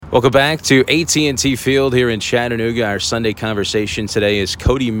Welcome back to AT&T Field here in Chattanooga. Our Sunday conversation today is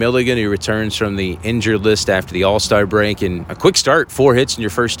Cody Milligan, who returns from the injured list after the All-Star break. And a quick start, 4 hits in your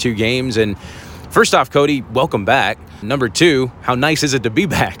first 2 games. And first off, Cody, welcome back. Number 2, how nice is it to be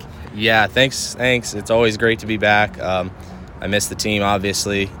back? Yeah, thanks. It's always great to be back. I missed the team,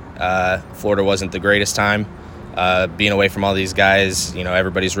 obviously. Florida wasn't the greatest time. Being away from all these guys,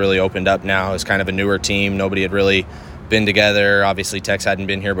 everybody's really opened up now. It's kind of a newer team. Nobody had really been together. Obviously, Tex hadn't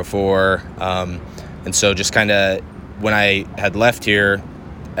been here before. And so just kind of when I had left here,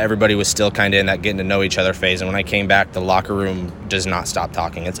 everybody was still kind of in that getting to know each other phase. And when I came back, the locker room does not stop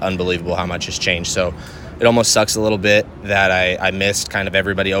talking. It's unbelievable how much has changed. So it almost sucks a little bit that I missed kind of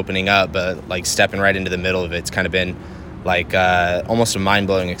everybody opening up, but like stepping right into the middle of it's kind of been like almost a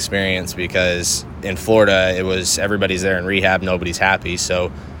mind-blowing experience, because in Florida, it was everybody's there in rehab, nobody's happy. So,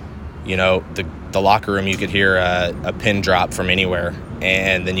 the locker room, you could hear a pin drop from anywhere,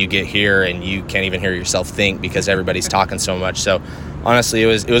 and then you get here and you can't even hear yourself think because everybody's talking so much. So honestly,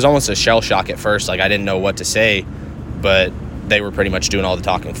 it was almost a shell shock at first. Like, I didn't know what to say, but they were pretty much doing all the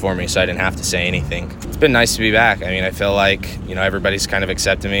talking for me, so I didn't have to say anything. It's been nice to be back. I mean, I feel like, everybody's kind of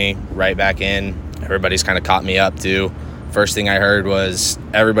accepted me right back in. Everybody's kind of caught me up too. First thing I heard was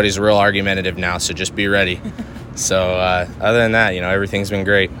everybody's real argumentative now, so just be ready. So other than that, everything's been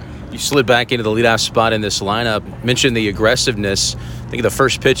great. You slid back into the leadoff spot in this lineup. Mentioned the aggressiveness. I think the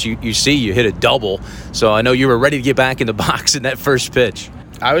first pitch you hit a double. So I know you were ready to get back in the box in that first pitch.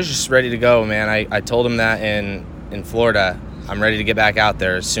 I was just ready to go, man. I told him that in Florida. I'm ready to get back out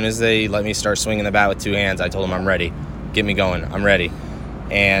there. As soon as they let me start swinging the bat with 2 hands, I told them I'm ready. Get me going. I'm ready.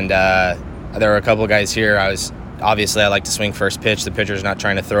 And there were a couple of guys here. Obviously I like to swing first pitch. The pitcher's not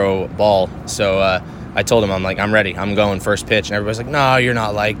trying to throw a ball. So I told him, I'm ready. I'm going first pitch. And everybody's like, no, you're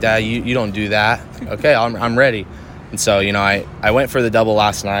not like that. You don't do that. Okay, I'm ready. And so, I went for the double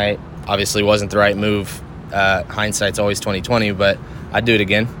last night. Obviously wasn't the right move. Hindsight's always 20/20, but I'd do it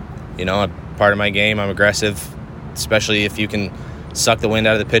again. Part of my game, I'm aggressive, especially if you can suck the wind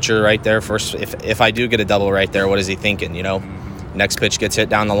out of the pitcher right there. First, if I do get a double right there, what is he thinking, Next pitch gets hit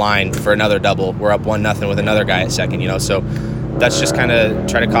down the line for another double. We're up 1-0 with another guy at second, So that's just kind of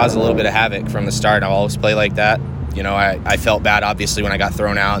try to cause a little bit of havoc from the start. I'll always play like that. I felt bad, obviously, when I got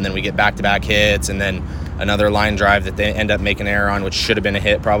thrown out, and then we get back-to-back hits, and then another line drive that they end up making an error on, which should have been a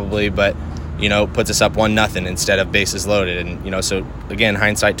hit probably, but, puts us up 1-0 instead of bases loaded. And, so, again,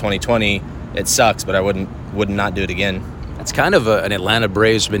 hindsight 20/20, it sucks, but I would not do it again. It's kind of an Atlanta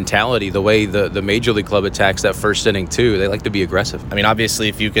Braves mentality, the way the Major League Club attacks that first inning, too. They like to be aggressive. I mean, obviously,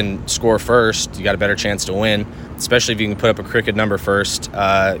 if you can score first, you got a better chance to win, especially if you can put up a crooked number first. It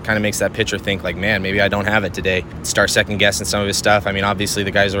kind of makes that pitcher think, like, man, maybe I don't have it today. Start second-guessing some of his stuff. I mean, obviously,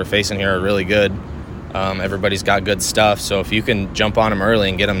 the guys we're facing here are really good. Everybody's got good stuff. So if you can jump on them early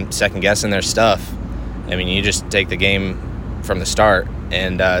and get them second-guessing their stuff, I mean, you just take the game from the start.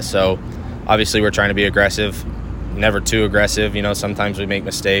 And so, obviously, we're trying to be aggressive. Never too aggressive. Sometimes we make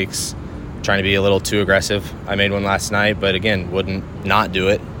mistakes trying to be a little too aggressive. I made one last night, but again, wouldn't not do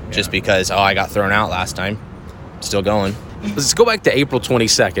it just because, I got thrown out last time. Still going. Let's go back to April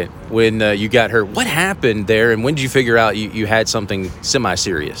 22nd when you got hurt. What happened there, and when did you figure out you had something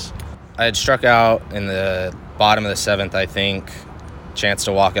semi-serious? I had struck out in the bottom of the 7th, I think. Chance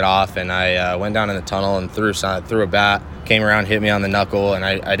to walk it off, and I went down in the tunnel and threw a bat. Came around, hit me on the knuckle, and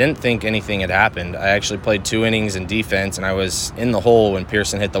I didn't think anything had happened. I actually played 2 innings in defense, and I was in the hole when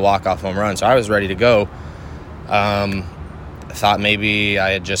Pearson hit the walk-off home run, so I was ready to go. I thought maybe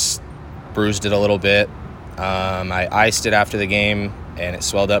I had just bruised it a little bit. I iced it after the game, and it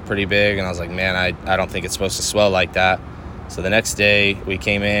swelled up pretty big, and I was like, man, I don't think it's supposed to swell like that. So the next day, we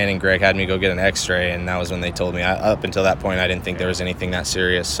came in, and Greg had me go get an x-ray, and that was when they told me. Up until that point, I didn't think there was anything that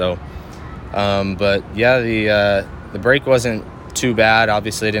serious. So, but yeah, the break wasn't too bad.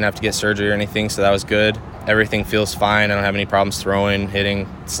 Obviously, I didn't have to get surgery or anything, so that was good. Everything feels fine. I don't have any problems throwing, hitting,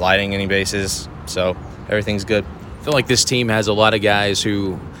 sliding any bases, so everything's good. I feel like this team has a lot of guys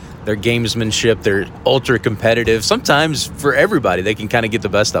who their gamesmanship, they're ultra competitive. Sometimes for everybody, they can kind of get the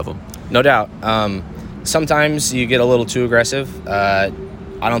best of them. No doubt. Sometimes you get a little too aggressive. I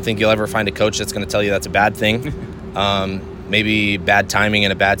don't think you'll ever find a coach that's going to tell you that's a bad thing. Maybe bad timing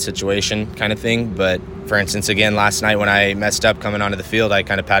in a bad situation kind of thing. But for instance, again, last night when I messed up coming onto the field, I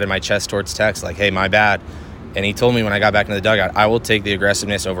kind of patted my chest towards Tex like, hey, my bad. And he told me when I got back into the dugout, I will take the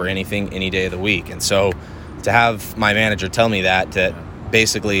aggressiveness over anything any day of the week. And so to have my manager tell me that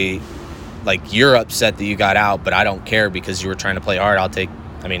basically, like, you're upset that you got out, but I don't care because you were trying to play hard.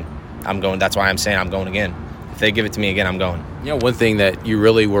 I'm going. That's why I'm saying I'm going again. If they give it to me again, I'm going. One thing that you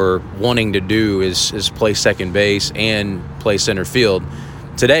really were wanting to do is play second base and play center field.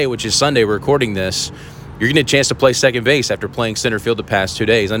 today, which is Sunday, we're recording this, you're getting a chance to play second base after playing center field the past 2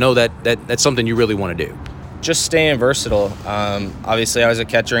 days. I know that's something you really want to do. Just staying versatile. Obviously, I was a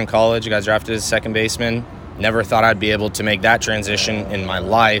catcher in college. I got drafted as a second baseman. Never thought I'd be able to make that transition in my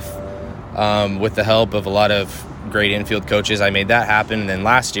life. With the help of a lot of great infield coaches, I made that happen. And then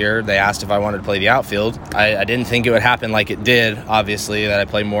last year, they asked if I wanted to play the outfield. I didn't think it would happen like it did, obviously, that I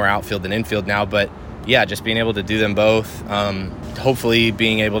play more outfield than infield now. But, yeah, just being able to do them both. Hopefully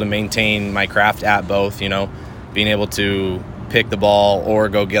being able to maintain my craft at both, being able to pick the ball or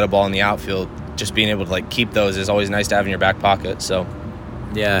go get a ball in the outfield. Just being able to keep those is always nice to have in your back pocket. So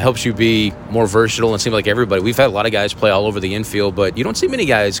yeah, it helps you be more versatile and seem like everybody. We've had a lot of guys play all over the infield, but you don't see many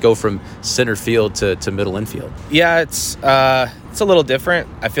guys go from center field to middle infield. Yeah, it's a little different.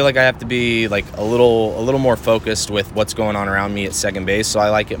 I feel like I have to be a little more focused with what's going on around me at second base, so I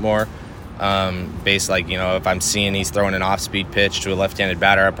like it more. If I'm seeing he's throwing an off-speed pitch to a left-handed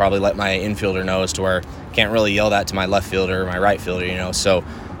batter, I probably let my infielder know as to where I can't really yell that to my left fielder or my right fielder, so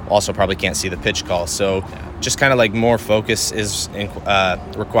also probably can't see the pitch call. So just kind of more focus is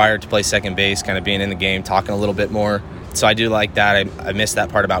required to play second base, kind of being in the game, talking a little bit more. So I do like that. I miss that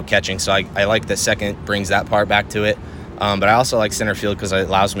part about catching. So I like that second brings that part back to it. But I also like center field because it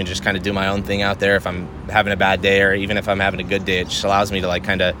allows me to just kind of do my own thing out there. If I'm having a bad day or even if I'm having a good day, it just allows me to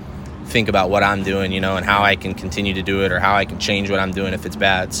kind of think about what I'm doing, and how I can continue to do it or how I can change what I'm doing if it's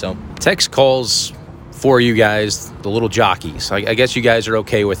bad. So text calls for you guys, the little jockeys. I guess you guys are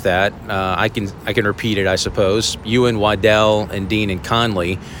okay with that. I can repeat it, I suppose. You and Waddell and Dean and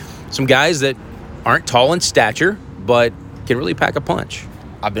Conley, some guys that aren't tall in stature, but can really pack a punch.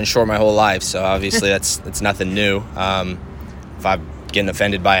 I've been short my whole life, so obviously that's nothing new. If I'm getting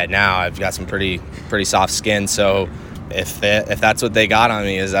offended by it now, I've got some pretty soft skin. So if that's what they got on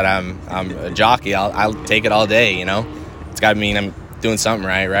me is that I'm a jockey, I'll take it all day. It's got to mean I'm doing something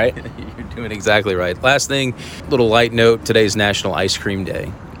right? You're doing exactly right. Last thing, little light note, today's National Ice Cream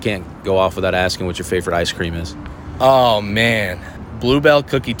Day. Can't go off without asking what your favorite ice cream is. Oh, man. Bluebell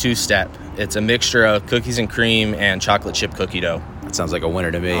Cookie Two-Step. It's a mixture of cookies and cream and chocolate chip cookie dough. That sounds like a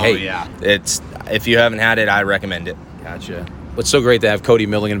winner to me. Oh, yeah. If you haven't had it, I recommend it. Gotcha. It's so great to have Cody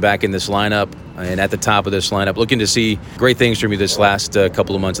Milligan back in this lineup and at the top of this lineup. Looking to see great things from you this last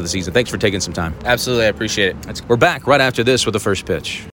couple of months of the season. Thanks for taking some time. Absolutely. I appreciate it. We're back right after this with the first pitch.